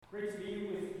Great to be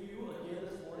with you again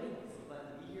this morning. So glad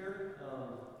to be here.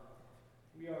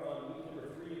 We are on week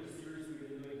number 3 of a series we've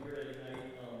been doing here at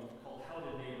Ignite called How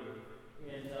to Neighbor.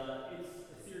 And it's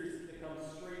a series that comes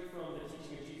straight from the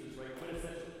teaching of Jesus, right?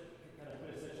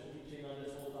 Quintessential teaching on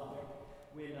this whole topic.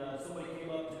 When somebody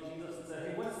came up to Jesus and said,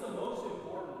 hey, what's the most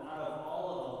important out of all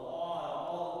of the law, out of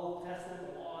all the Old Testament,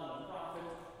 the law and the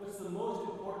prophets? What's the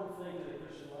most important thing to the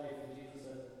Christian life? And Jesus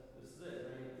said, this is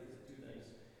it, right? These are 2 things.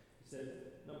 He said,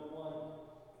 number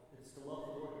 1, it's to love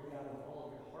the Lord your God with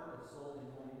all of your heart and soul and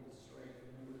mind and strength.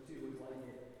 And number 2 is like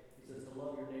it. He says to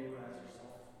love your neighbor as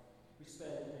yourself. We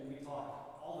spend and we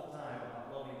talk all the time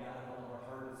about loving God with all of our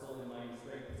heart and soul and mind and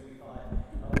strength. So we thought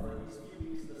for these few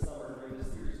weeks of the summer during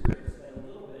this series, we're going to spend a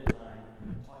little bit of time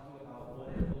talking about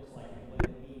what it looks like and what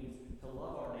it means to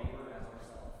love our neighbor as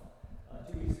ourselves.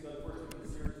 2 weeks ago, the first week of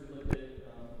the series, we looked at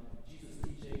Jesus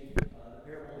teaching the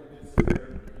parable of the Good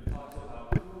Samaritan. He talks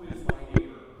about who is my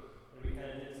neighbor. And we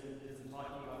kind of did some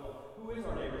talking about, well, who is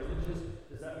our neighbor?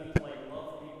 Does that mean to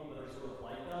love people that are sort of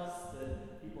like us,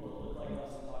 that people that look like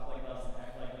us and talk like us and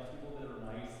act like us, people that are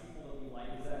nice, people that we like?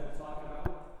 Is that what it's talking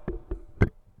about?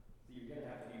 So you're going to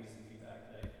have to give me some feedback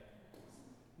today.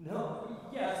 No,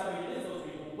 yes, I mean, it is those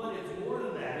people, but it's more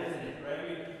than that, isn't it? Right? I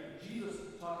mean, Jesus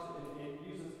talks and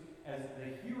uses as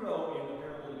the hero in the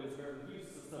parable of the Good Samaritan, he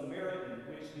uses the Samaritan,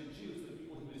 which the Jews, the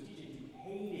people he was teaching to,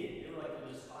 hated. They were like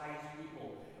the despised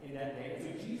people in that day. And so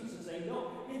Jesus is saying,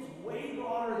 no, it's way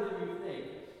broader than you think.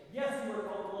 Yes, you are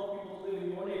called to love people that live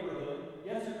in your neighborhood.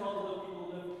 Yes, you're called to love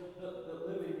people that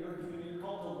live in your community. You're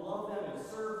called to love them and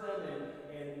serve them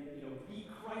and be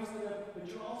Christ in them.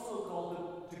 But you're also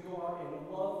called to go out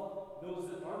and love those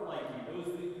that aren't like you,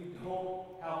 those that you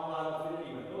don't have a lot of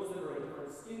affinity with, those that are a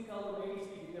different skin color, maybe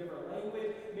speak a different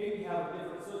language, maybe have a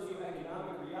different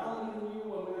socioeconomic reality than you,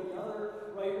 one way or the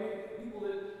other, right? Maybe people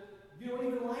that you don't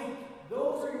even like.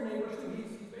 Those are your neighbors too.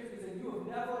 He's basically saying you have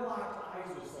never locked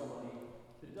eyes with somebody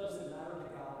that doesn't matter to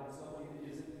God and somebody that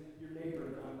isn't your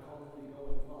neighbor that I'm calling you to go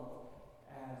and love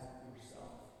as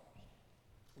yourself.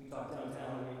 We talked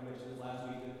downtown, and we mentioned this last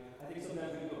week, and I think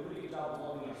sometimes we do a pretty good job of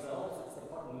loving ourselves. It's the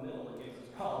part in the middle that gives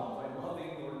us problems, by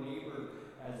loving your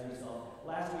neighbor as yourself.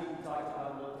 Last week we talked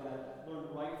about,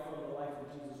 learned right from the life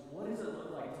of Jesus. What does it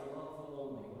look like to love the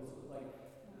lonely? What does it look like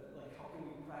how can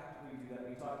we practically do that?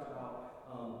 We talked about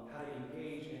how to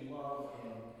engage and love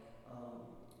and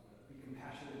be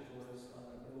compassionate towards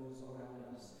those around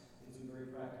us in some very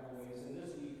practical ways. And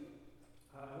this week,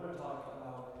 I want to talk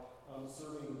about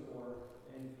serving the poor.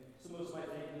 And some of us might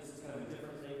think this is kind of a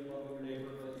different thing, loving your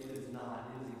neighbor, but it is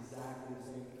not. It is exactly the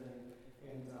same thing.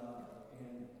 And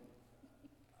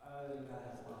God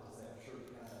has a lot to say. I'm sure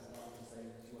God has a lot to say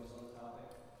to us on the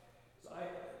topic. So I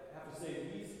have to say,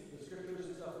 the scriptures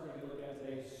and stuff we're going to be looking at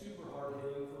today, super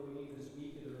hard-hitting for me this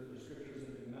week. They're the scriptures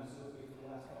that have been messing with me for the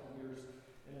last couple of years.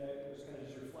 And I was kind of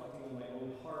just reflecting on my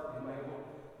own heart and my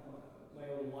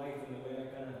own life and the way I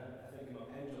think I'm a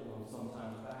pendulum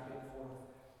sometimes, back and forth.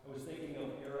 I was thinking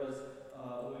of eras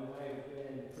when I have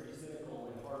been pretty cynical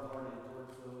and hard-hearted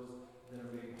towards those that are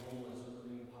maybe homeless or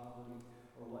living in poverty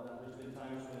or whatnot. There's been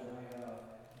times when I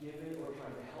have given or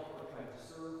tried to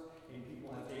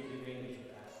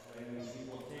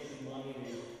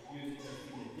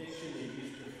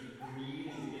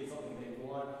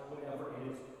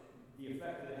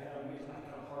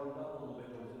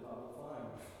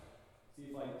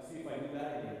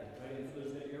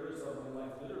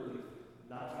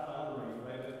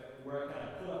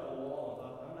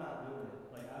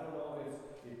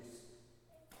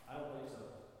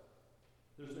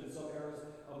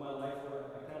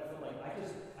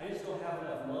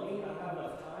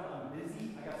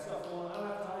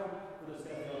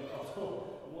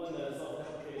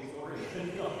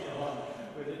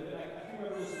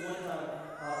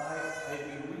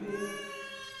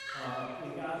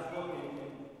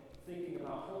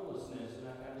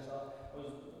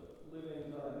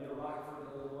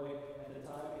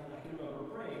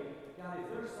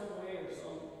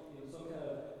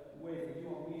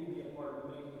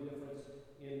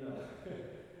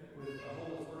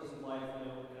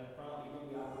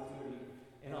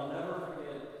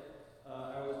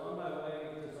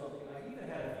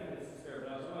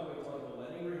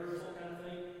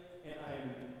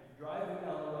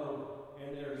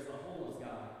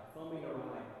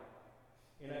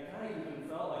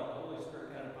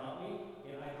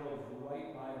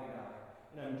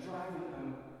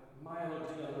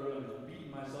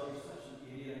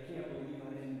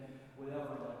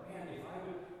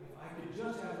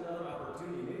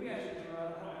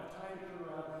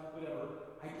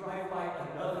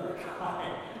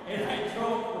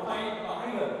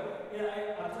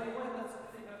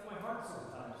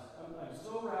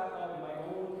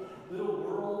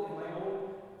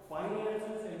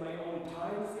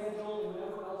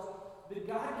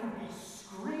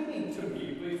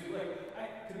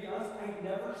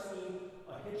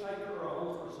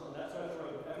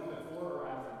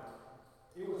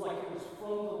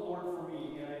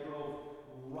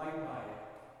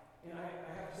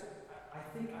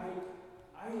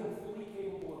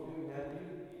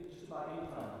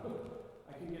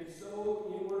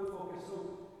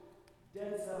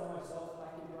dead set on myself that I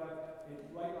can drive and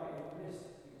write my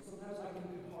miss. Sometimes I can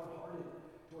be hard-hearted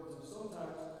towards them.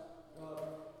 Sometimes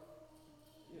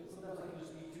sometimes I can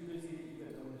just be too busy to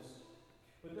even notice.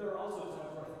 But there are also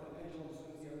times where I think the pendulum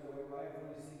swings the other way, where I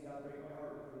really see God break my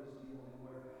heart for this deal, and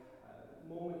where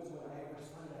moments when I have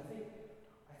responded.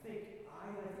 I think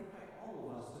all of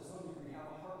us, to some degree, have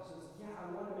a heart that says, yeah,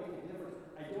 I want to make a difference.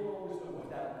 I don't always know what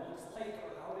that looks like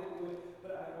or how to do it,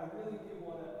 but I really do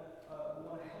want to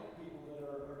help people that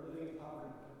are living in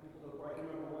poverty, people that are poor. I can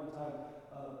remember one time,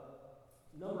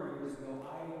 a number of years ago,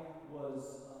 I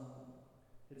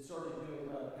had started doing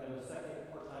kind of a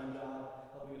second part-time job,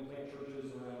 helping to plant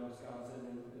churches around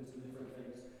Wisconsin and some different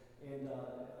things. And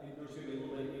there was going to be a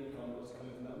little bit of income that was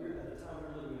coming from that. At the time,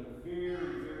 we were living in a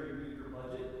very, very meager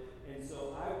budget. And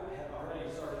so I had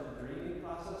already started the dreaming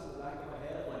process in the back of my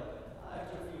head, like,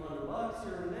 extra few $100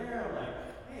 here and there. I'm like,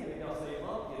 hey, maybe I'll save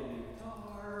up, get a new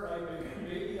guitar, right?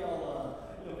 Maybe I'll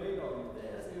do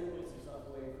this, maybe we'll put some stuff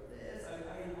away for this. I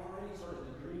had already started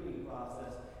the dreaming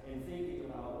process and thinking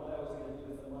about what I was going to do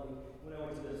with the money when I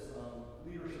went to this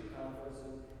leadership conference.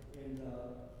 And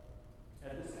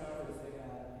at this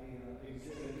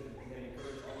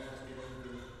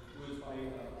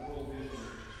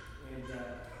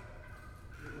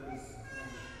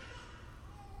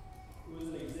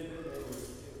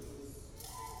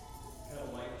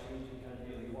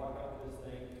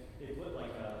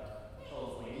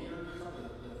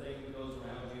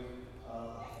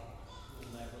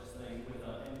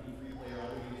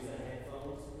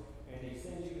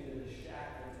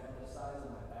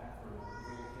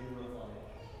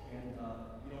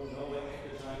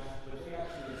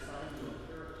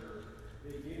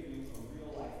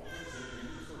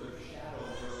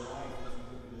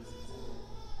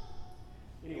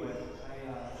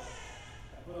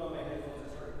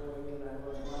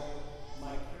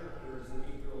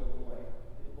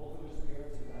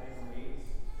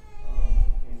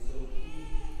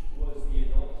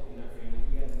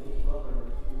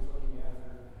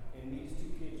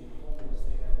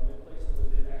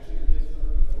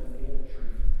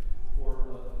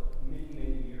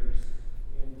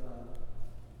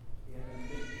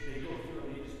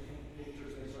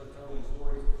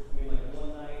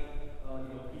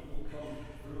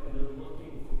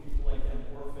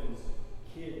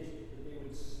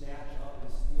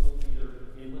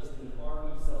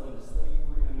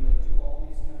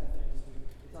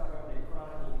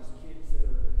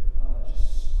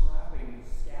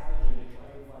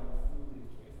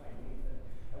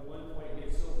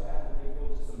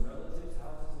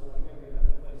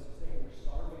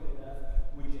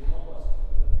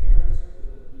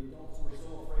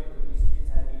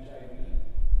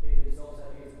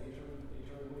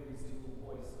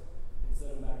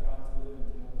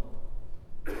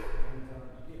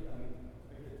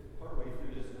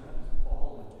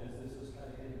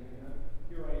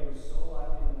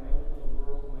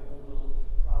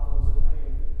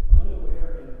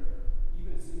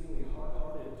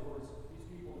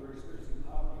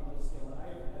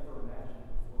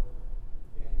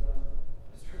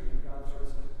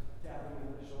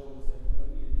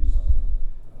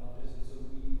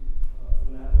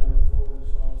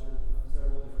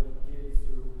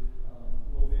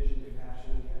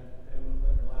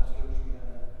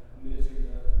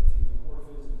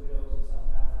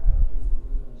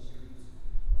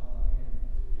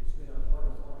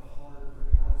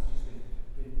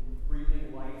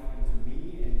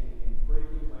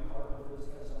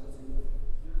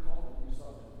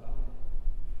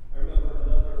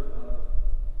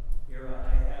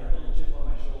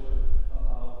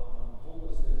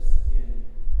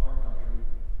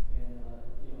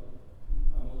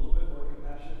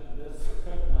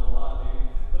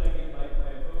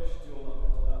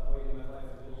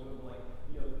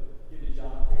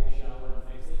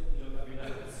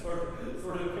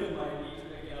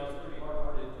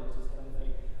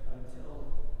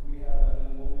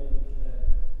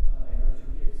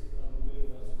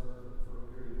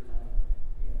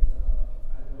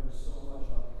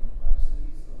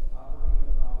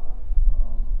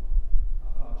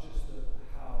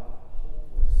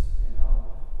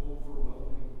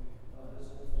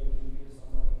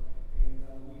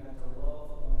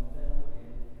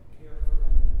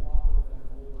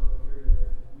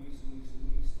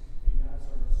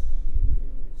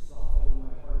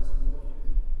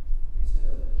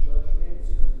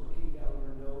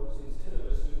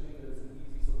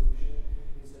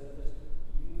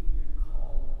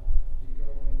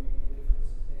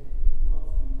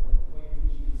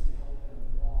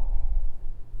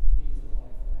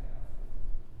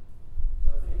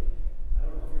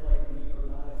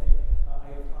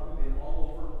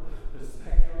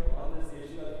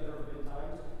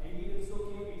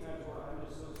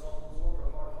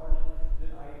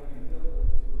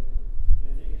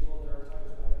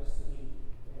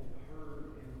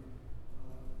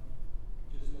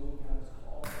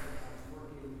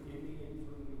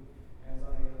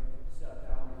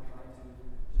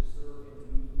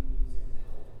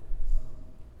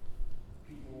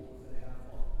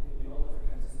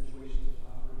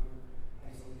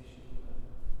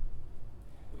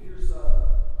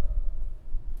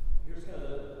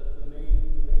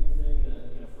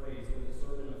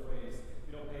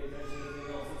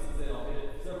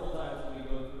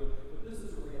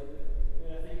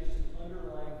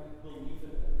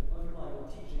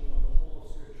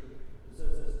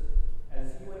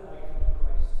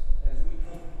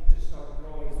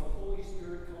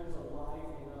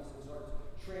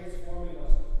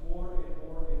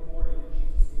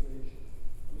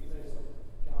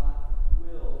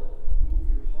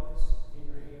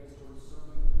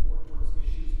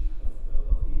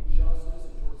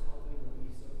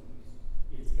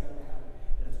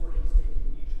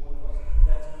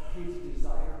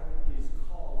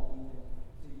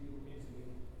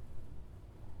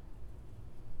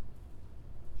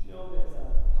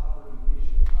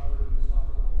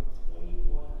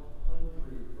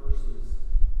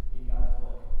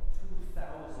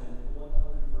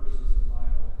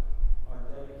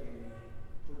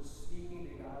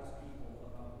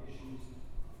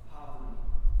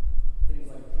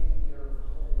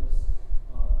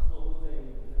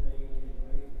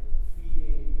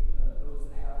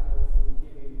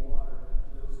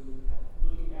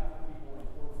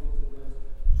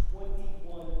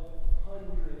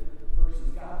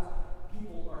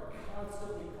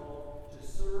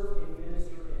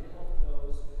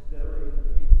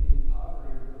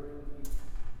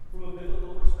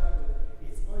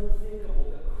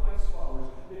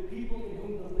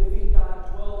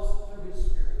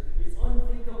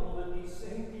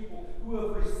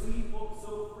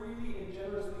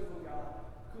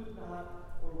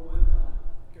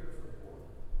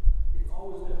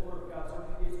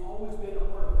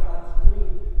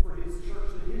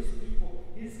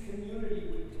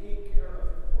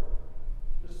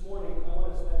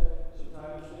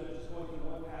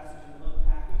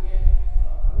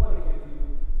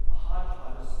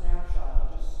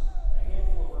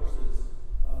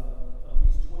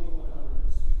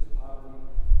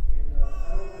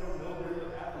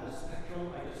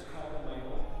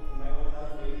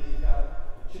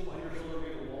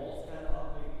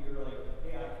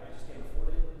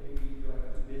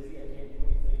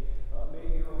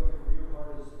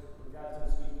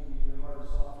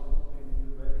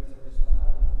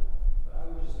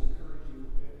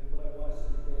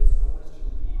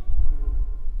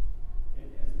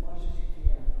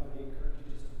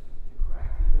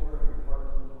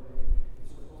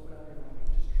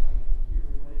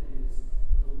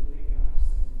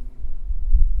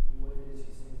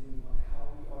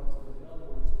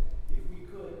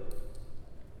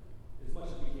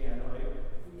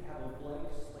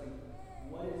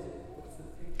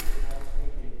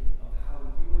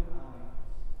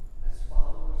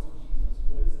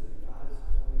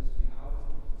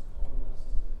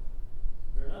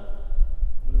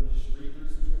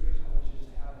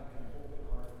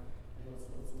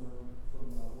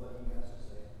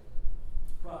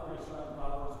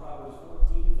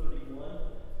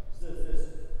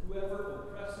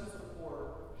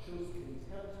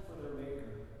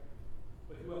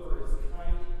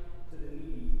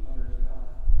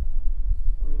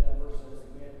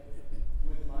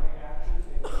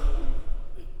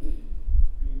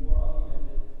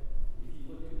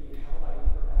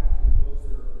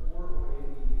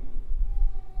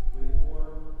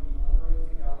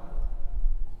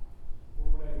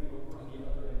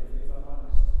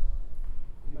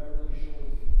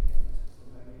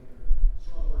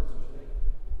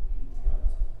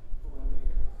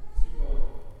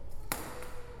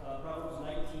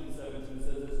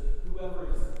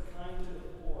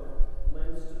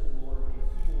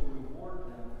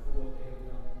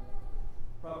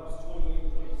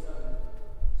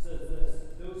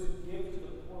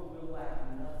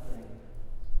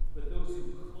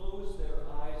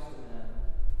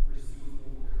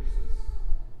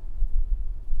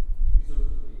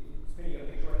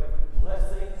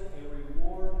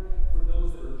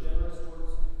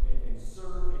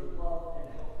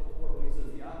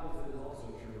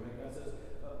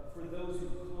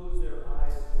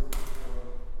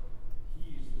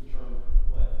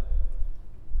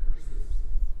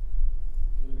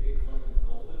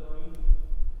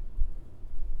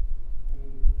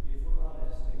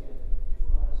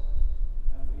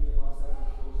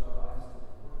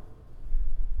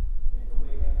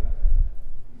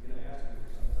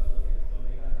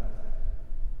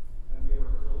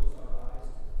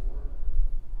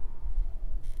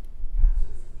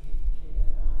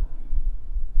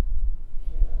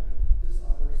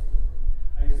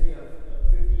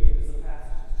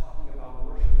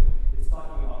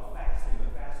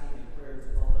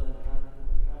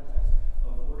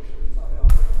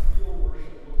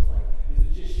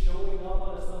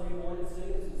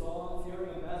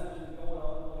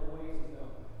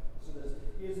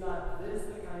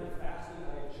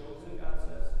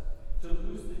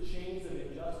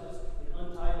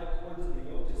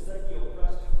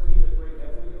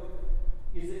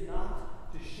Is it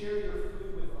not to share your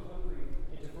food with the hungry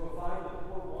and to provide the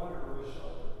poor wanderer with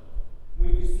shelter?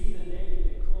 When you see the naked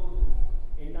and clothed,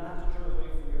 and not to turn away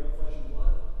from your own flesh and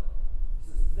blood? He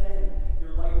says, then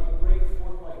your light will break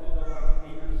forth like the dawn,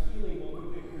 and your healing will be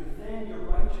quicker. Then your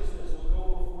righteousness will go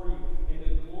before you, and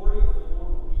the glory of the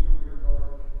Lord will be your rear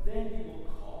guard. Then you will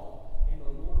call, and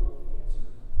the Lord will answer.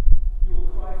 You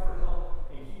will cry for help,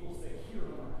 and he will say, here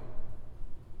am I.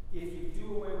 If you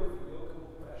do away with the yoke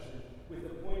of oppression, with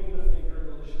the pointing of the finger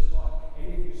and malicious talk, and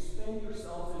if you spend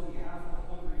yourselves in behalf of the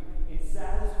hungry and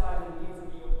satisfy the needs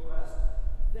of the oppressed,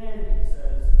 then, he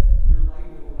says, your light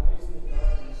will rise in the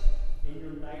darkness, and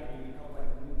your night will become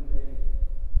like noonday.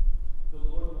 The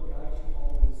Lord will guide you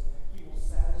always. He will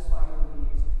satisfy your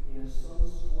needs in a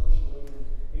sun-scorched land,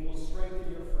 and will strengthen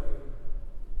your frame.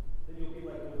 Then you'll be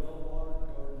like a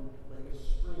well-watered garden, like a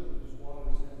spring whose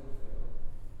waters never fail.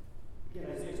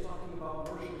 Again, Isaiah's talking about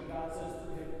worship, and God says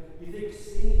through him, you think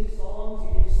singing songs, you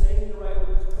think saying the right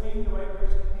words, praying the right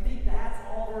prayers, you think that's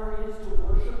all there is to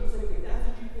worship? He's saying, if that's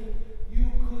what you think, you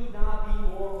could not be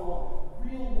more wrong.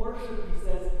 Real worship, he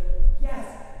says, yes.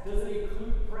 Does it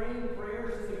include praying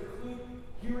prayers? Does it include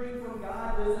hearing from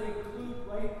God? Does it include,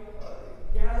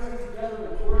 gathering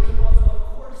together and worship?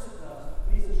 Of course it does.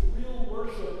 But he says, real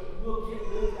worship will get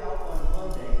lived out on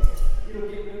Monday. It'll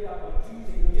get lived out on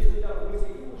Tuesday. It'll get lived out on Wednesday.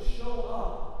 It will show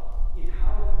up in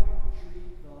how you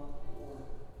treat the Lord.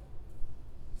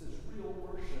 He says, real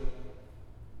worship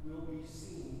will be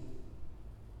seen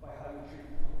by how you treat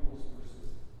the homeless person,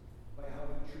 by how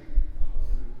you treat the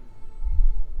hungry.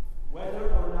 Whether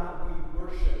or not we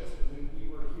worshiped when we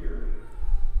were here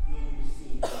will be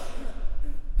seen. You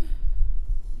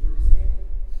hear what he's saying?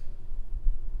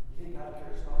 You think God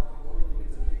cares about the Lord? You think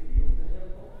it's a big deal to him?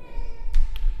 Okay.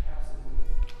 Absolutely.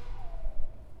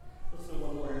 Let's do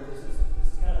one more here. This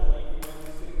is kind of a lengthy one.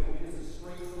 This is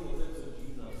straight from the lips of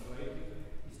Jesus, right?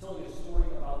 He's telling a story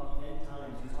about the end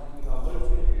times. He's talking about what it's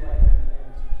going to be like at the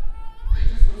end. And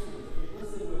just listen to it.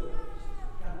 Listen to it.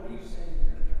 God, what are you saying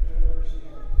here? I'm trying to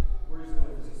understand where he's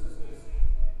going with this. He says this.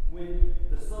 When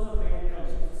the Son of Man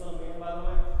comes, who's the Son of Man, by the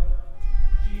way?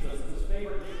 Jesus, his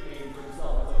favorite nickname for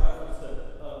himself. It's a reference to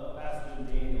a passage in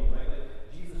Daniel, right? But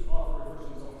Jesus often refers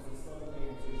to himself as the Son of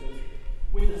Man. So he says,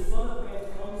 when the Son of Man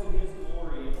comes in his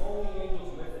glory and all the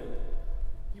angels with him,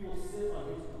 he will sit on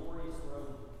his glorious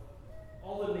throne.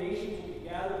 All the nations will be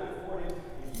gathered before him,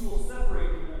 and he will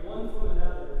separate people one from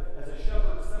another, as a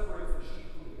shepherd separates the sheep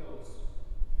from the goats.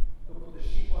 He'll put the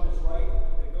sheep on his right,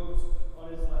 and the goats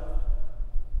on his left.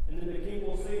 And then the king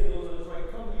will say to those on his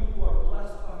right, come, you who are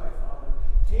blessed by my Father,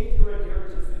 take your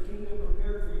inheritance, the kingdom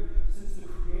prepared for you since the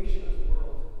creation of the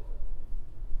world.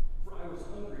 For I was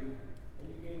hungry, and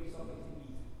you gave me something to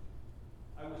eat.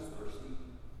 I was thirsty,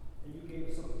 and you gave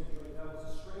me something to drink. I was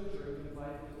a stranger, and you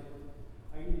invited me in.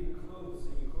 I needed clothes,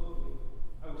 and you clothed me.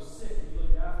 I was sick, and you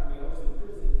looked after me. I was in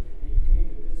prison, and you came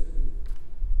to visit me.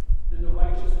 Then the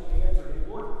righteous will answer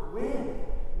him, Lord, when?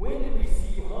 When did we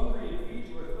see you hungry and feed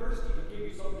you, or thirsty and give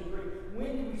you something to drink? When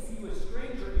did we see you a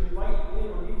stranger and invite you in,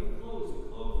 or needing clothes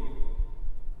and clothe you?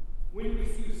 When did we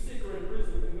see you sick or in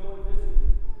prison and go and visit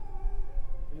you?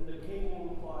 And the king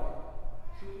will reply,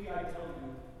 truly I tell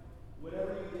you,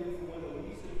 whatever you did for one of the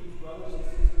least of these brothers and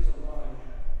sisters of mine,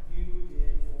 you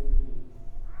did for me.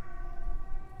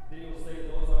 Then he will say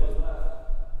to those on his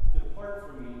left, depart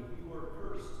from me, you who are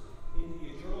cursed, into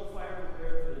the eternal fire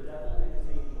prepared for the devil and his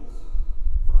angels.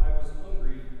 For I was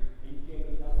hungry, and you gave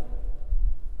me nothing.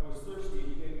 I was thirsty, and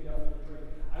you gave me nothing to drink.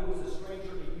 I was a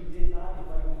stranger, and you did not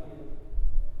invite me in.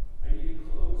 I needed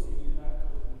clothes, and you did not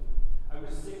clothe me. I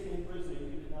was sick and in prison, and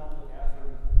you did not look after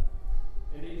me.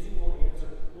 And they too will answer,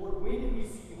 Lord, when did we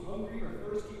see you hungry, or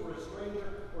thirsty, or a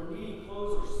stranger, or needing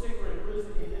clothes, or sick, or in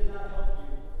prison, and did not help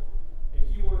you? And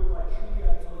he will reply, truly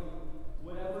I tell you,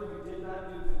 whatever you did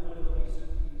not do for one of the least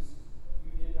of these,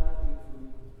 you did not do for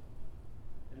me.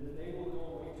 And then they will go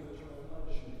away to eternal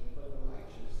punishment, but the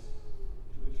righteous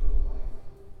to eternal life.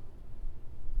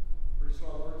 Pretty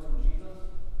strong words from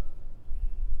Jesus.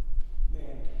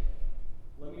 Man,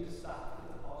 let me just stop,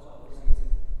 get the pause on for a second and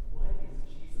say, what is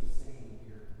Jesus saying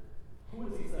here?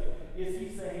 What is he saying? Is he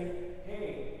saying,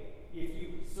 hey, if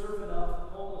you serve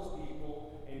enough homeless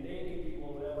people and naked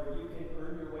people, whatever, you can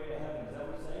earn your way to heaven? Is that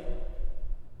what he's saying?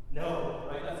 No,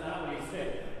 right? That's not what he's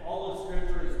saying. All of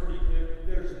Scripture is pretty clear.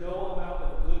 There's no amount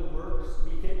of good works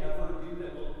we can ever do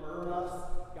that will earn us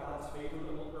God's favor,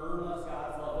 that will earn us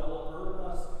God's love, that will earn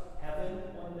us heaven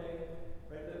one day.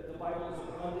 Right? The Bible is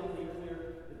abundantly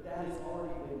clear that that has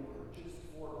already been purchased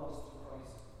for us through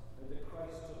Christ. And that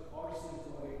Christ took our sins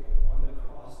away on the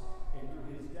cross, and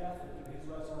through his death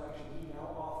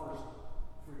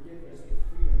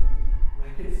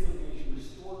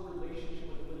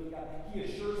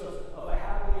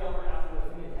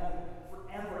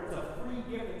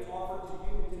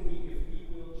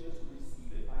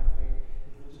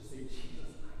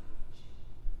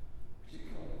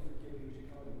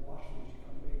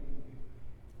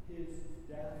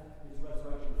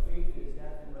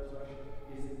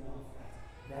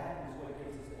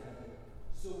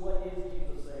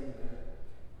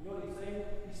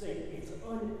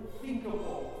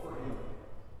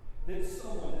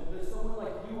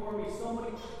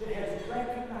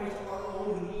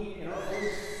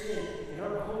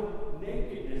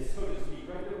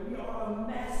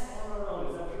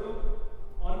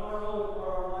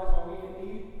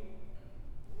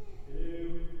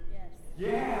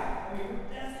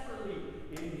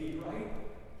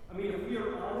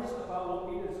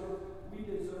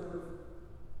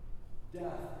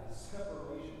death and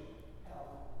separation,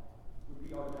 hell, would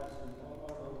be our destiny on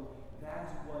our own.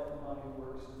 That's what my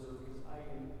works deserve, because I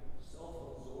am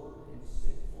self-absorbed and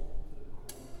sinful to the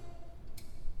core.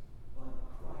 But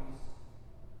Christ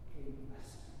came and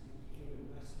rescued me. He came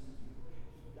and rescued you.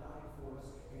 He died for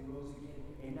us and rose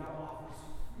again, and now offers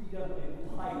freedom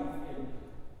and life and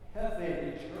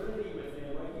heaven, eternity with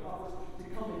him, right? He offers to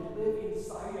come and live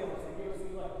inside of us and give us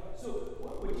new life. So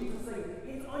what Jesus is saying,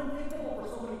 it's unthinkable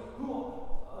for somebody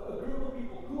a group of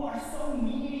people who are so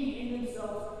needy in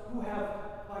themselves, who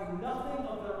have by nothing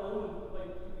of their own,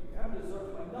 like you haven't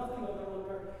deserved, by nothing of their own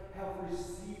merit, have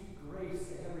received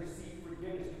grace and have received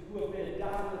forgiveness, who have been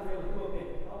adopted in the family, who have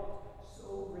been helped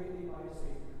so greatly by a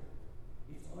Savior.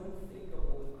 It's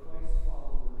unthinkable that Christ's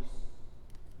followers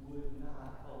would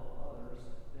not help others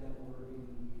that were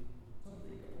in need. It's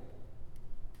unthinkable.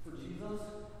 For Jesus,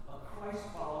 a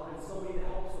Christ follower and somebody that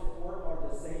helps support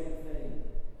are the same thing.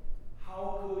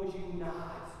 How could you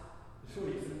not? That's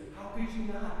what he says. How could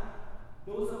you not?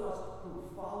 Those of us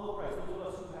who follow Christ, those of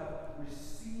us who have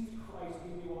received Christ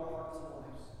into our hearts and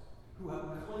lives, who have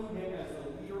claimed him as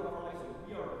the leader of our lives, and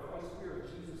we are Christ, we are a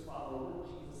Jesus follower, we're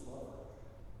Jesus lover.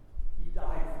 He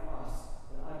died for us,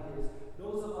 and I'm his.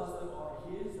 Those of us that are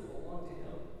his, that belong to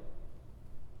him,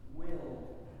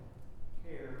 will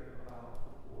care about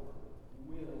the poor,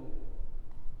 will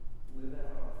live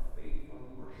out our faith, our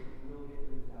worship will get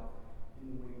lived out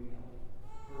in the way we help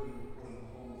hurting the poor, the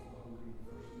homeless, the hungry, the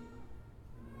thirsty,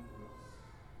 and the else.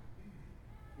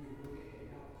 It will get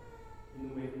lived out in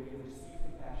the way that we have received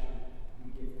compassion, we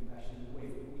give compassion. In the way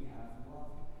that we have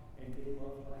loved and been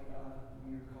loved by God,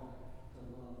 we are called to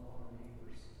love our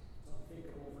neighbors. It's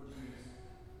unthinkable for Jesus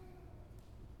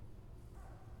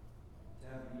to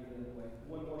have it be in that way.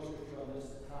 One more scripture on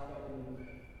this topic, and then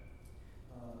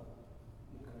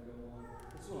we'll kind of go on.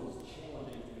 This one was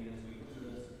challenging to me this week. Listen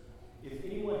to this. If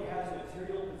anyone has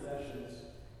material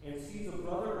possessions and sees a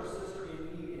brother or sister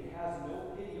in need and has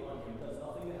no pity on him, does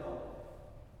nothing to help,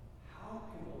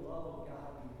 how can the love of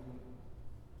God be in him?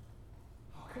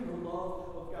 How can the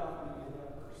love of God be in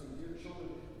that person? Dear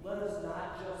children, let us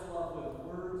not just love with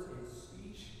words and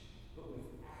speech, but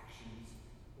with actions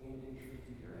and in truth.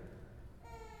 Do you hear it?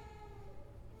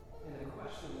 And the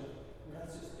question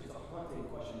that's just, it's a haunting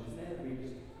question, isn't it? I mean,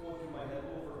 just going through my head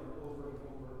over and over and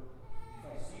over. If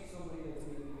I see somebody that's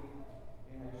in need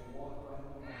and I just walk right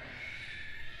on by, it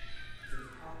says,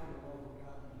 how can the love of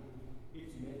God be in you?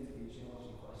 It's meant to be a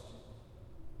challenging question.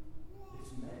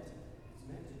 It's meant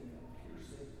to be a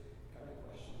piercing kind of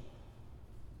question.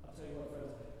 I'll tell you what,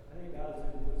 friends, I think God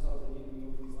has been doing something in me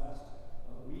over these last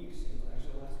weeks, and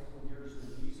actually the last couple of years,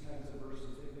 with these kinds of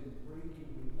verses. They've been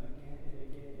breaking me again and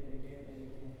again and again and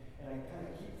again. And I kind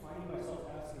of keep finding myself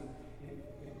asking,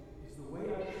 is the way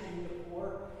I'm treating the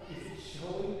poor, is it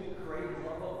showing the great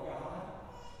love of God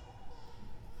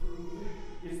through me?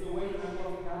 Is the way that I'm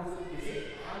loving God, is it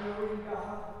honoring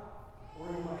God? Or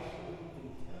am I showing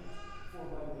contempt for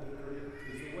my neighbor?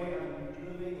 Is the way I'm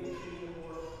living and treating the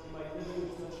poor, am I living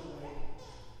in such a way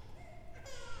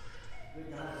that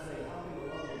God is saying, how can the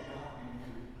love of God be in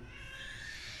you?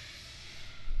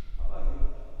 How about you?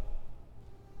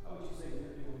 How would you say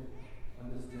you're doing on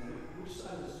this day? Which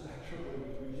side of the spectrum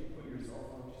would you put yourself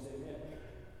on? Would you say, man,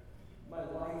 my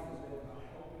life has been about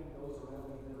helping those around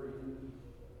me that are in need.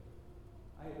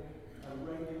 I'm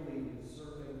regularly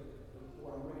serving the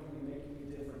poor. I'm regularly making a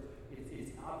difference.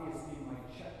 It's obvious in my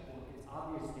checkbook. It's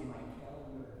obvious in my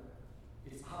calendar.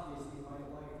 It's obvious in my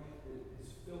life that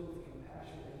is filled with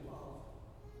compassion and love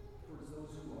towards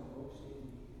those who are most in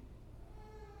need.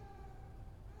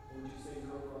 And would you say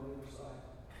you're over on the other side?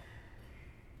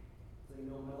 Say,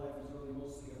 no, my life is really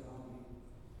mostly about me.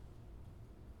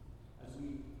 As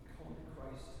we come to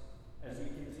Christ, as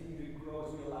we continue to grow,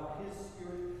 as we allow His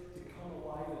Spirit to come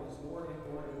alive in us more and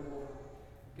more and more,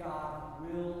 God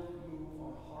will move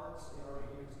our hearts and our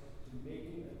hands to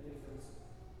making a difference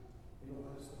in the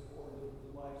lives of the poor,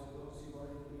 the lives of those who are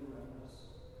in need around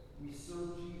us. We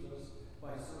serve Jesus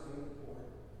by serving the poor.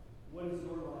 What is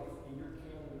your life and your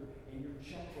calendar and your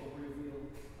checkbook reveal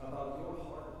about your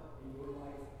heart and your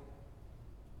life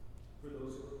for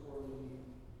those who are poor and in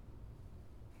need?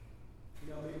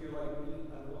 You know, maybe you're like me.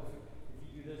 I don't know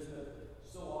if you do this, but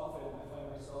so often I find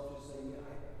myself just saying,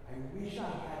 I wish I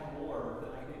had more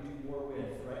that I could do more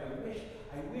with, right? I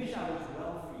wish I was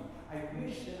wealthy. I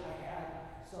wish that I had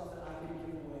stuff that I could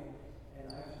give away. And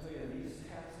I have to tell you, these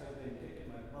hats have been kicking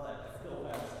my butt for the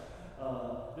last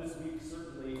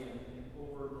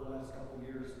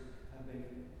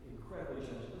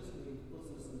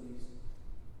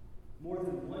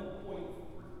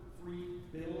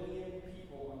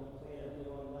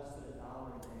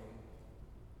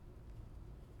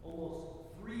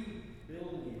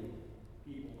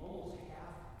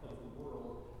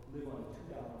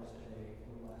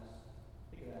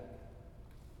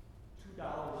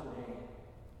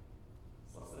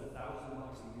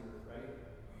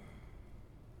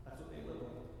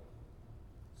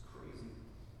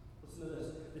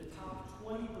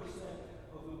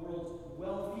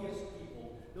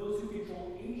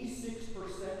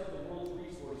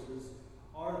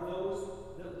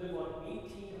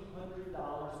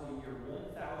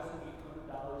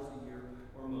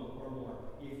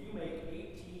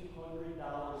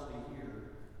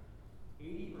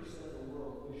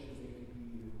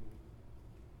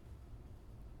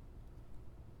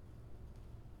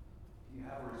Do you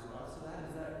have a response to that?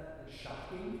 Is that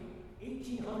shocking?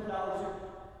 $1,800.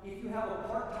 If you have a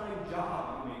part-time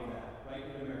job, you make that, right,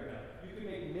 in America. You can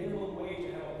make minimum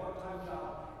wage and have a part-time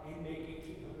job and make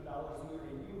 $1,800 a year,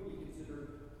 and you would be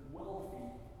considered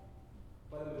wealthy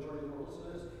by the majority of the world.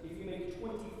 So if you make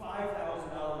 $25,000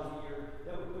 a year,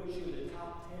 that would put you in the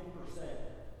top 10%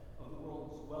 of the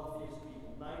world's wealthiest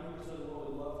people. 90% of the world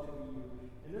would love to be you.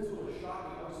 And this one was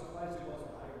shocking. I was surprised it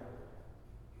wasn't higher.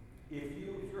 If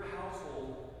your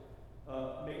household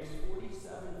makes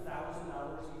 $47,000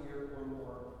 a year or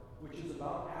more, which is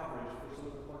about average for some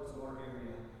of the parts of our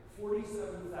area,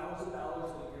 $47,000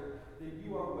 a year, then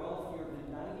you are wealthier than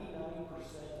 99%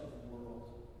 of the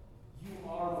world. You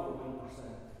are the 1%.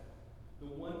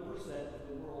 The 1% of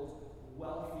the world's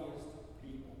wealthiest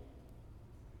people.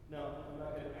 Now, I'm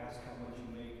not going to ask how much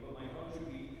you make, but my hunch would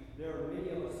be there are many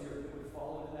of us here that would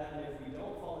fall into that, and if we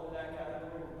don't fall into that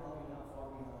category, we're probably not far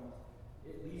behind.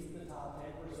 At least in the top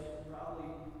 10%,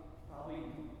 probably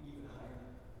even higher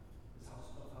is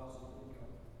household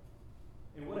income.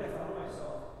 And what I found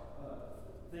myself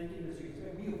thinking this week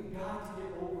is, we have got to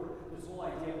get over this whole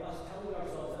idea of us telling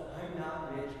ourselves that I'm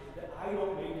not rich, that I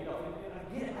don't make enough. And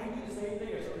again, I do the same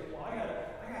thing. I start thinking, well, I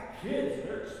got kids,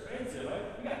 they're expensive.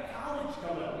 We got college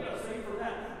coming up, we got to save for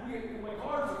that. My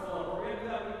cars are filling up, we're going to do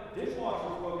that.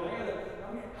 Dishwasher's broken.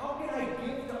 How can I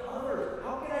give to others?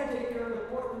 How can I take care of the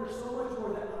poor when there's so much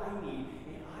more that I need?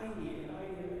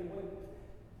 And when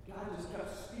God just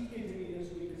kept speaking to me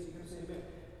this week, He kept saying, man,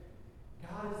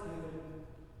 God has given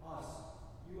us,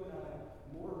 you and I,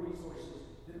 more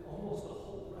resources than almost the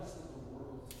whole rest of the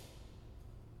world.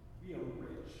 We are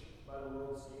rich by the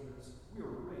world's standards. We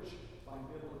are rich by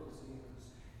biblical standards.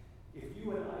 If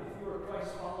you're a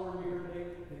Christ follower here today,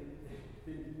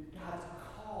 then God's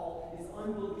call is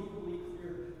unbelievably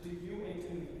clear to you and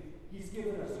to me. He's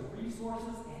given us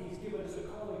resources, and He's given us a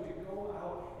calling to go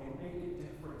out and make a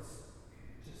difference,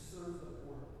 to serve the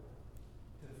poor,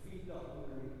 to feed the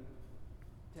hungry,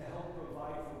 to help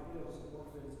provide for widows and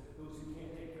orphans, those who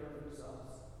can't take care of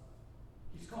themselves.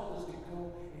 He's called us to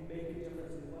go and make a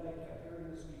difference. And what I kept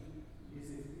hearing this week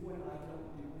is, if you and I don't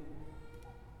do it,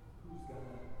 who's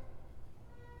gonna?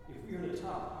 If we're in the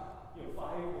top,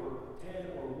 5 or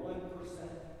 10 or 1%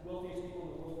 wealthiest people in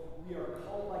the world, we are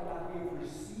called by God. We have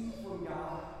received from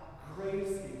God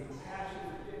grace and compassion,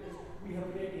 forgiveness. We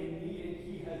have been in need, and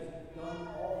He has done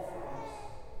all for us.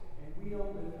 And we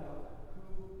don't live out.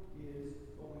 Who is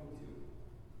going to?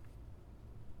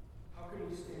 How can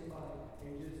we stand by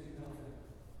and just do nothing?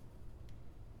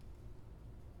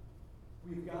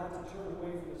 We've got to turn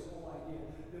away from this whole idea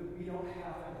that we don't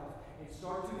have enough and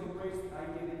start to embrace the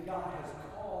idea that God has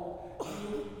called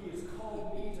you. He has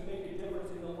called me to make a difference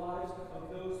in the lives of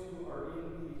those who are in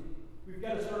need. We've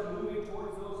got to start moving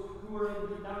towards those who are in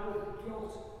need, not with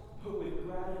guilt, but with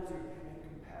gratitude and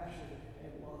compassion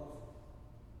and love.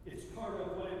 It's part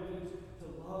of what it means to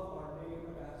love our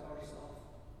neighbor as ourselves.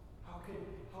 How can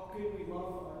we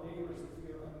love our neighbors if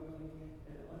we are unwilling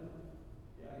and unwilling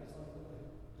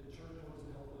to turn towards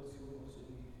and help those who are most in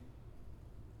need?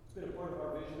 It's been a part of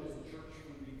our vision as a church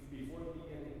from before the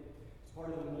beginning. It's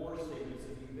part of the more statements.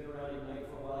 If you've been around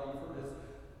Ignite for a while, you've heard us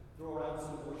throw around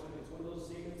some more statements. One of those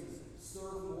statements is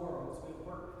serve more. It's been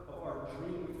part of our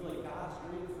dream. We feel like God's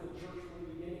dream for the church from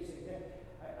the beginning. Saying, man,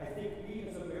 I think we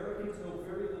as Americans know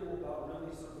very little about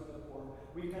really serving the poor.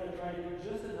 We kind of try to do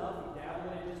just enough, we dabble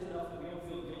in it just enough that we don't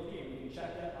feel guilty, and we can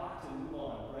check that box and move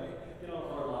on, right? Get on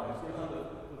with our lives, get on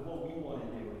with what we want to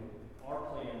do, and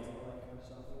our plans and all that kind of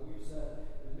stuff. What we've said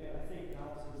is, man, I think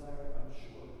God's desire, I'm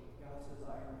sure, God's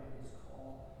desire and His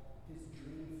call, His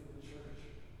dream for the church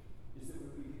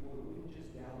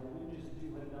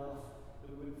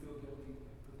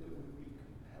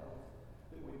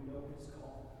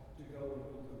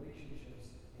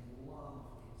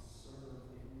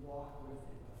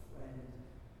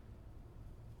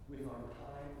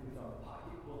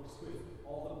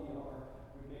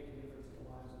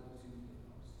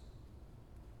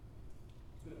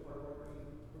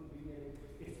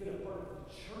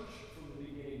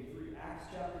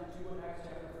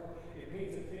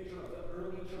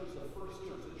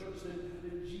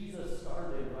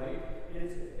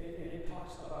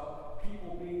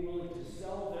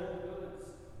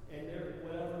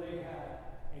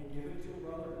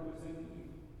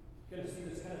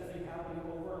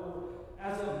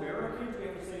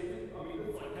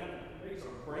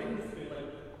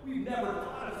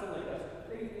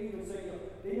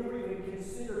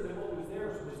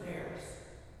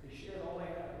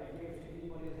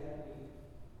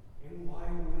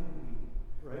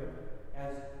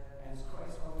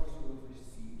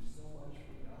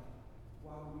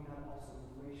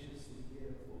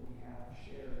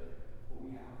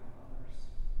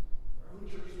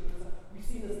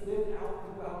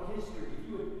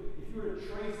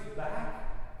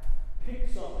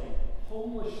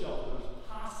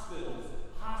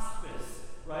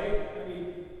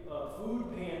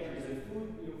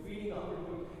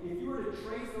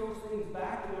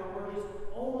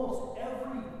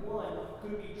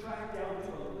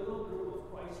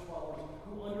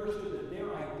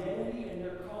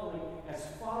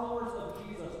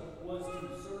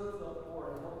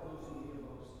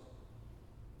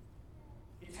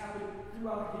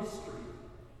throughout history.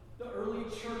 The early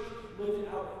church lived it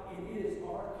out, and it is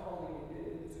our calling.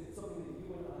 It's something that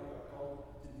you and I are called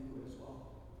to do as well.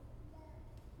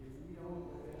 If we don't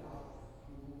live it out,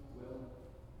 who will?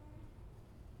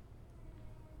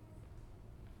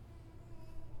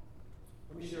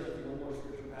 Let me share with you one more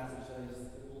scripture passage that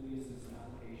will lead us to some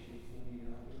applications. We'll be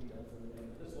done for the day.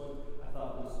 But this one I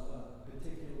thought was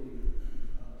particularly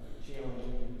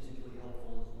challenging and particularly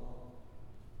helpful as well.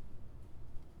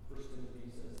 1 Timothy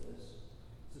says this.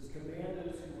 It says, command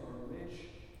those who are rich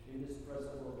in this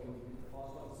present world. Can we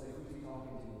pause about and say, who's he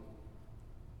talking to?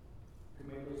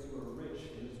 Command those who are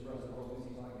rich in this present world. Who's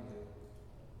he talking to?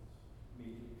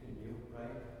 Me and you,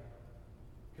 right?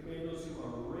 Command those who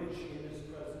are rich in this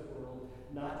present world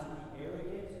not to be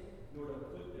arrogant, nor to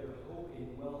put their hope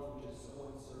in wealth, which is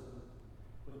so uncertain,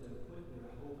 but to put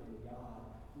their hope in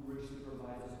God, who richly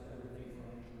provides us with everything for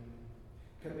our enjoyment.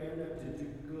 Command them to do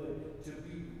good, to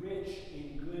be rich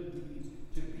in good deeds,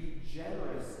 to be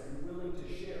generous and willing to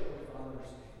share with others.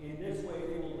 In this way,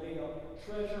 they will lay up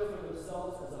treasure for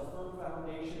themselves as a firm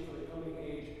foundation for the coming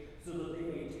age, so that they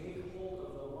may take hold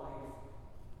of the life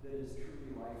that is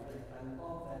truly life. And I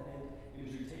love that end.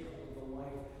 Because you take hold of the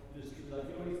life that is truly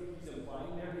life. You know what he's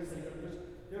implying there? He's saying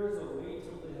that there is a way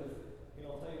to live, and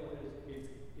I'll tell you what it is.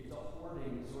 It's a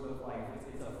hoarding sort of life.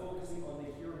 It's a focusing on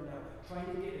the here and now, trying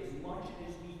to get as much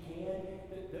as we can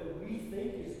that we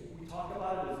think is, we talk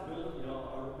about it as building,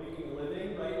 or making a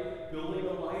living, right? Building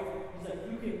a life. He's like,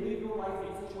 you can live your life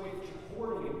in such a way that you're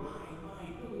hoarding it,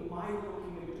 building my little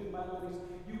kingdom, doing my little things.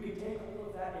 You can take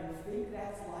hold of that and think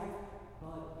that's life,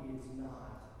 but it's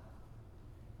not.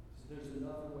 So there's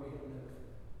another way to live.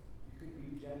 You can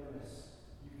be generous.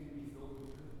 You can be filled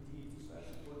with good deeds,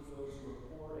 especially towards those who are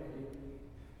poor and in need.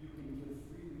 You can give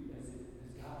freely as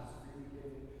God has freely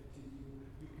given to you.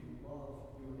 You can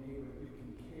love your neighbor. You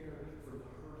can care for the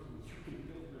hurting. You can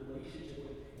build relationship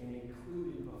with and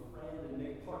include and befriend and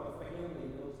make part of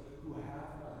family those who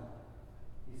have none.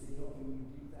 He said, when you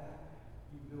do that,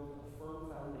 you build a firm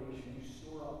foundation. You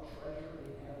store up treasure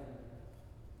in heaven.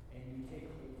 And you take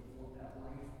hold of that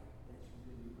life that's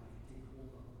really life. Take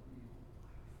hold of real life.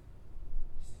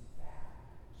 You say, that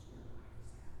is where life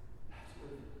is at. That's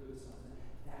where the good stuff is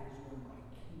at. That is where my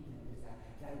kingdom is at.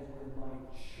 That is where my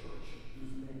church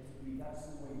is meant to be. That's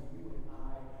the way you and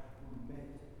I were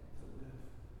meant to live.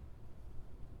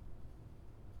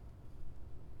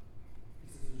 He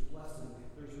says there's blessing,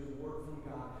 there's reward from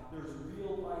God. There's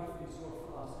real life in store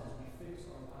for us as we fix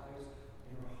our eyes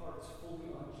and our hearts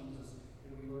fully on Jesus.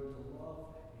 And we learn to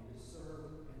love and to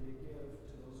serve and to give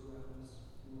to those around us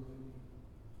who are in need.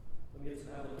 Let me get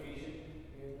some application,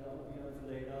 and we'll be done for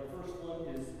today. Now, the first one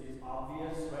is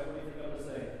obvious, right? What do you think I'm going to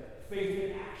say? Faith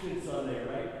in Action Sunday,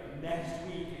 right? Next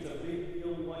week is a big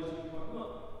deal.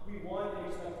 We want and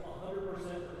expect 100%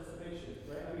 participation,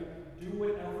 right? I mean, do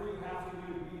whatever you have to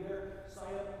do to be there.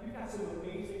 Sign up. You've got some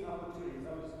amazing opportunities.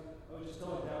 I was just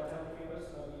telling downtown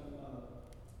campus.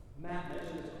 Matt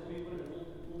mentioned this. Let me put it in a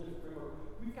little different framework.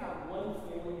 We've got one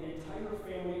family, an entire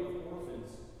family of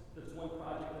orphans. That's one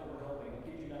project that we're helping. I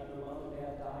kid you not, their mom and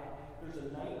dad died. There's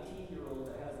a 19-year-old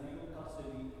that has legal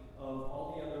custody of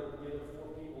all the other 4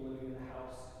 people living in the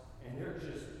house. And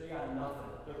they got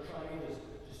nothing. They're trying to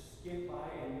just skip by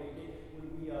and make it.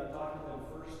 When we talked to them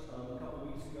first a couple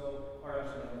weeks ago, or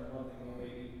actually a month ago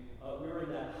maybe, we were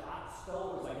in that hot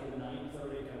spell. It was like in the 90s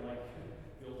already, kind of like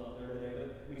feels up there today.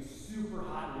 But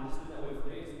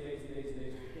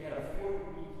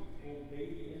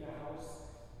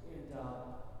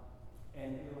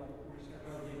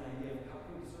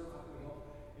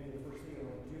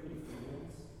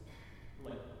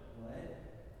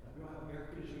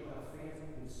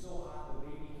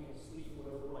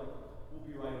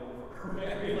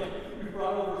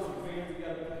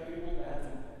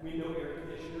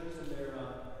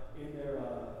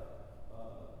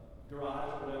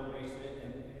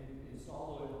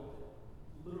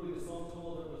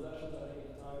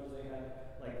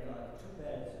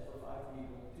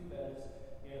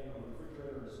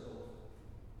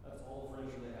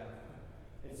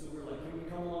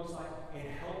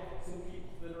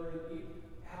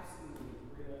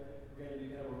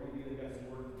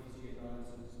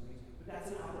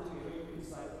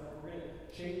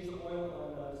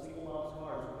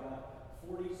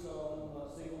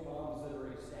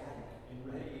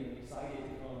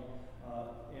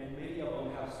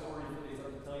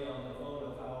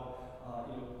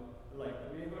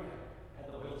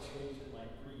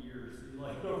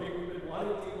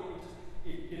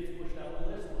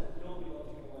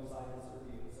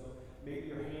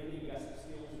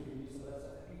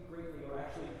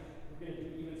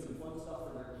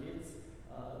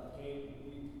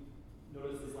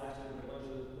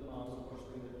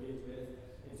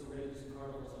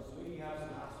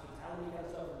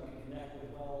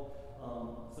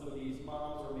some of these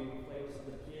moms, or maybe play with some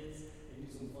of the kids and do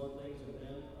some fun things with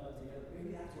them together.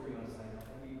 Maybe that's where you want to sign up.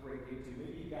 That'd be a great gig too.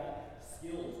 Maybe you've got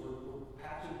skills. We're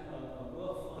patching a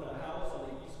roof on a house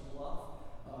on the East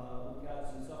Bluff. We've got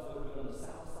some stuff that we're doing on the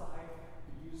south side.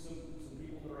 Could use some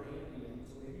people that are handymen.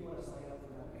 So maybe you want to sign up for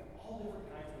that. We've got all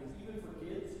different kinds of things. Even for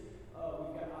kids,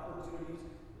 we've got opportunities,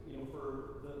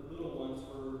 for the little ones,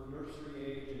 for nursery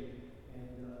age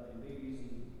and babies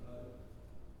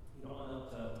and on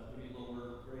up to maybe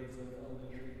lower grades of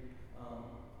elementary.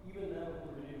 Even then,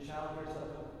 we're going to do child care stuff.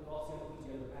 We're also going to put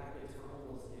together packets for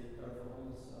homeless kids or for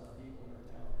homeless people in our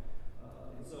town.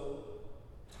 And so,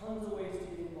 tons of ways to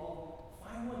get involved.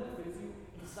 Find one that fits you.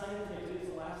 You sign up today.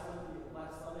 Today's the last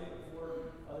Sunday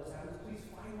before this happens. Please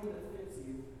find one that fits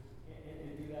you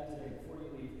and do that today before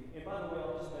you leave. And by the way,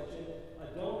 I'll just mention,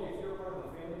 if you're a part of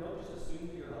a family, don't just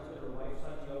assume that your husband or wife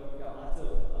signed you up. We've got lots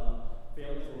of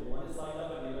families where one is signed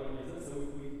up and the other one isn't. So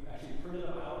we actually printed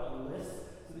them out on a list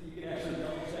so that you can actually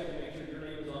double check and make sure your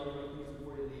name is on the list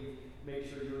before you leave. Make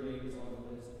sure your name is on the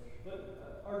list. But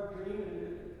our dream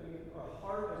and our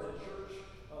heart as a church,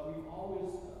 we've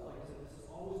always, like I said, this has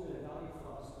always been a value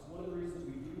for us. It's one of the reasons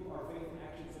we do our Faith in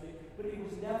Action Sunday. But it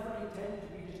was never intended to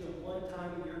be just a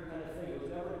one-time-a-year kind of thing. It was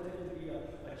never intended to be a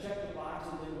check the box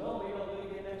and then, well, maybe I'll do it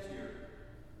again next year.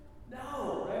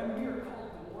 No, right? We are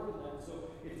called to more than that.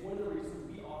 So it's one of the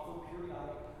reasons we offer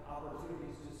periodic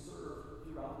opportunities to serve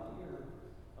throughout the year.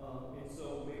 And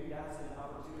so maybe that's an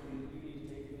opportunity that you need to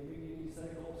take. And maybe you need to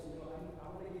set goals and go, I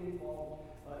want to get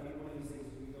involved in one of these things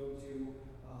we go to.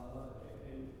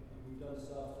 And we've done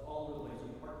stuff all over the place.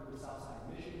 We've partnered with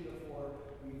Southside Mission before.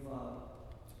 We've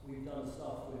done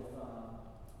stuff with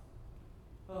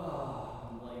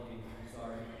I'm blanking. I'm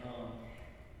sorry.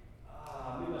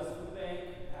 Midwest Food Bank,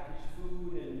 packaged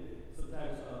food, and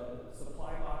sometimes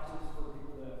supply boxes for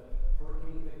people that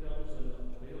hurricane victims and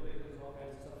tornado victims and all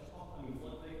kinds of stuff.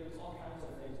 Flood victims, all kinds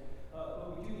of things.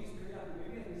 But we do these periodically.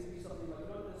 Maybe it needs to be something like,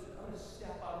 I'm going to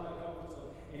step out of my comfort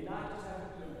zone and not just have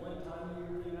it be a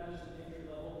one-time-a-year thing, not just at entry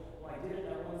level. Well, I did it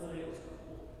that one Sunday, it was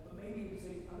cool. But maybe you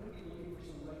say, I'm going to be looking for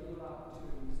some regular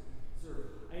opportunities to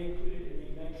serve. I included in the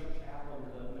Ignite Church app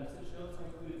under the message notes, I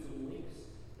included some links.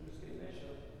 I'm just going to mention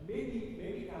them.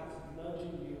 Maybe God's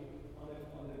nudging you on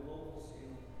a global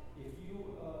scale. If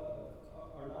you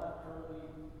are not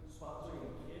currently sponsoring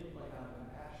a kid, like on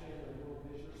Compassion or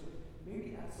World Vision or something,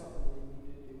 maybe that's something that you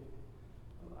need to do.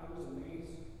 I was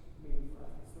amazed.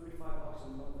 It's $35 a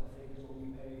month, I think, is what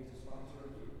we pay to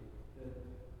sponsor a kid.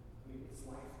 It's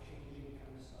life-changing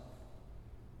kind of stuff.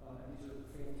 These are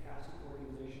fantastic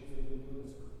organizations. They've been doing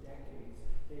this for decades.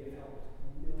 They have helped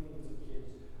millions of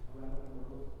kids around the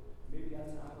world. Maybe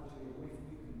that's an opportunity, a way that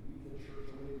you can be the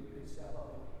church, a way that you can step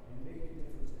up and make a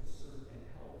difference and serve and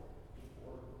help the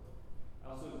poor.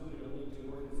 I also included a link to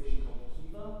an organization called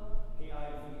Kiva,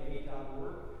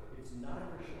 KIVA.org. It's not a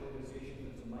Christian organization,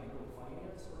 but it's a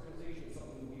microfinance organization. It's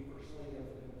something we personally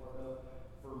have been a part of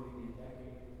for maybe a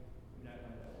decade. Not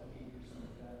like 8 or something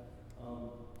like that.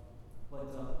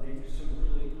 But they do some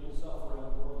really cool stuff around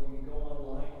the world. You can go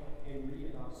online and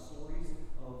read about stories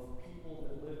of people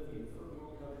that live in third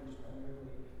world countries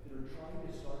primarily that are trying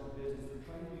to start a business. They're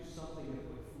trying to do something to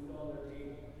put food on their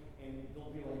table. And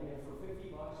they'll be like, man, for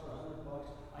 $50 or $100,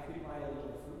 I could buy a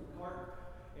little fruit cart,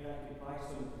 and I could buy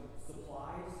some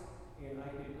supplies, and I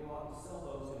could go out and sell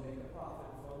those and make a profit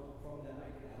from that.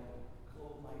 I could help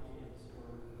clothe my kids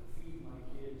or feed my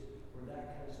kids or that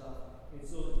kind of stuff. And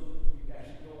so you can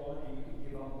actually go on and you can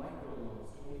give out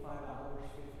microloans, $25,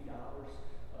 $50,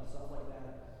 stuff like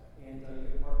that. And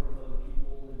you can partner with other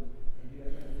people and do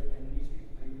that kind of thing. And these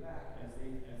people pay you back as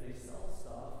they sell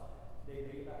stuff. They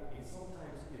pay you back. And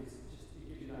sometimes it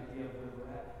gives you an idea of where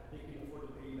we're at. They can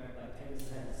afford to pay you back like 10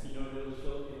 cents. It'll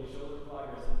show the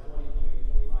progress in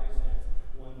 25 cents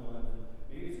one month. And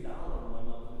maybe it's $1 one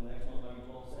month, and the next month might be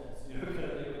 12 cents.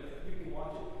 You can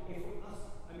watch it. And for us,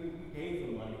 we gave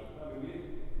them money. We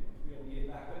didn't get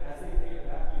it back. But as they pay it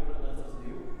back, you know what it lets us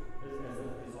do?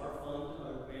 As our fund,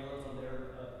 our balance on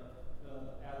there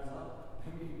adds up,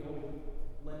 then we can go and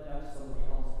lend out to somebody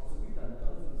else. So we've done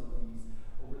dozens of these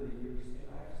over the years. And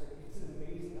I have to say, it's an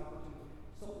amazing opportunity.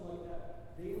 Something like that.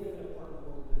 They live in a part of the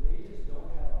world that they just don't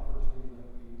have opportunity like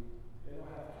we do. They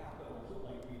don't have capital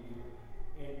like we do.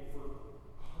 And for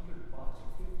 $100 or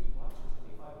 $50 or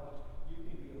 $25, you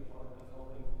can be a part of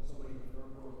helping somebody in the third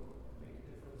world make a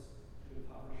difference to an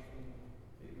impoverished family.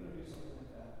 Maybe you're going to do something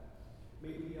like that.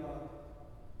 Maybe